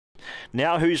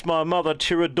Now Who's My Mother,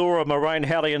 Tiradora, Moraine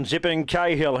Halley and Zipping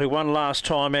Cahill, who won last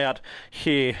time out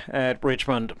here at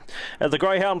Richmond. At the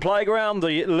Greyhound Playground,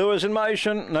 the lures in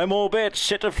motion, no more bets,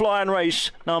 set to fly and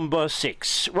race number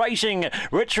 6. Racing,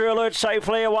 Richer Alert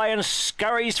safely away and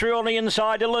scurries through on the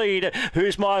inside to lead.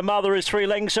 Who's My Mother is 3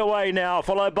 lengths away now,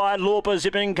 followed by Lauper.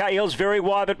 Zipping Cahill's very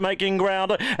wide but making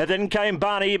ground. And then came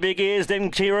Barney, Big Ears, then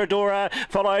Tiradora,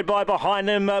 followed by behind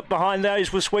them, behind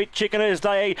those was Sweet Chicken as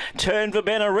they turned for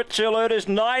Benner. Richer Alert is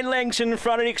 9 lengths in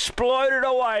front. It exploded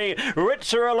away.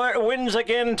 Richer Alert wins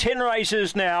again, 10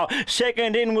 races now.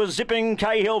 Second in was Zipping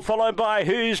Cahill, followed by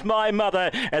Who's My Mother.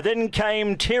 And then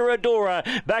came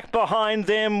Tiradora. Back behind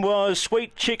them was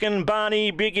Sweet Chicken,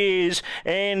 Barney, Big Ears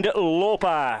and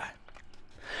Lauper.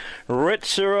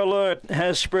 Richer Alert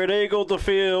has spread eagled the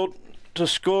field to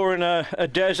score in a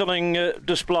dazzling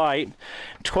display.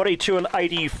 22 and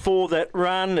 84 that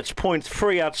run. It's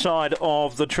 0.3 outside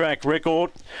of the track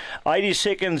record.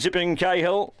 82nd Zipping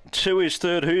Cahill. 2 is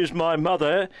third Who's My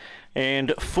Mother. And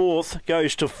 4th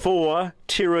goes to 4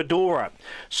 Tiradora.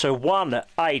 So 1,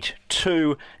 8,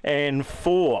 2 and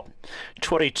 4.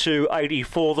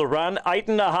 22.84 the run.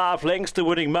 8.5 lengths the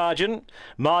winning margin.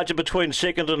 Margin between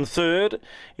second and third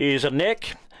is a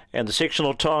neck. And the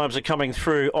sectional times are coming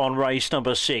through on race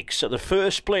number 6. So the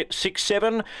first split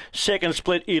 6.7, second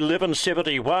split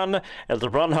 11.71, and the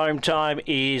run home time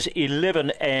is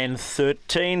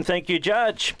 11.13. Thank you,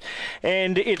 Judge.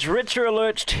 And it's Richer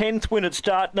Alert's 10th win at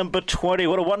start number 20.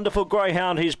 What a wonderful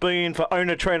greyhound he's been for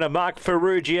owner trainer Mark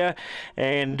Ferrugia,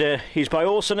 and he's by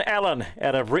Orson Allen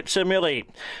out of Ritsamilli.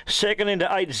 Second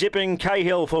into 8 Zipping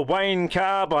Cahill for Wayne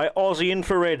Carr by Aussie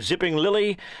Infrared Zipping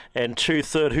Lily, and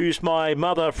 2/3 Who's My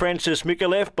Mother Francis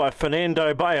Micallef by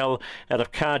Fernando Bale out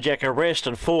of Carjack Arrest,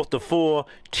 and 4th to 4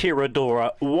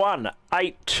 Tiradora. 1,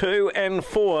 8, 2 and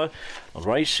 4 on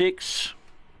race 6.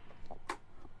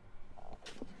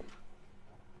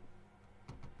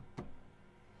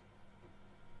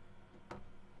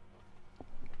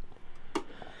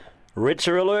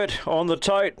 Richer Alert on the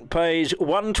tote pays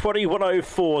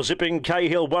 120.104. Zipping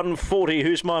Cahill 140.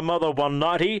 Who's My Mother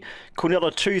 190.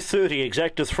 Quinella 230.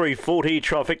 Exacta 340.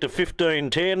 Trifecta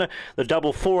 1510. The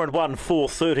double 4 and 1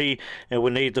 430. And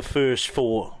we need the first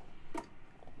 4.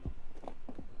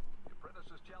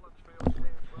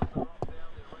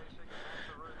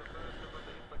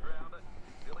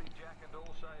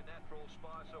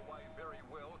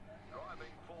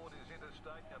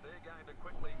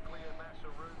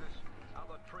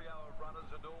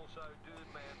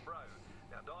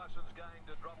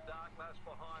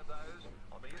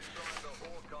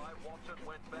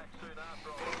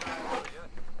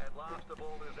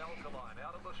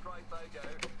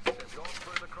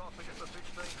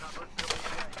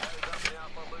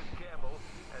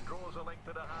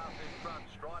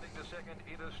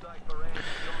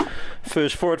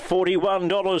 First 4 at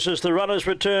 $41 as the runners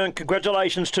return.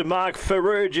 Congratulations to Mark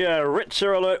Ferrugia.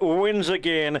 Richer Alert wins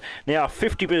again. Now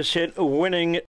 50% winning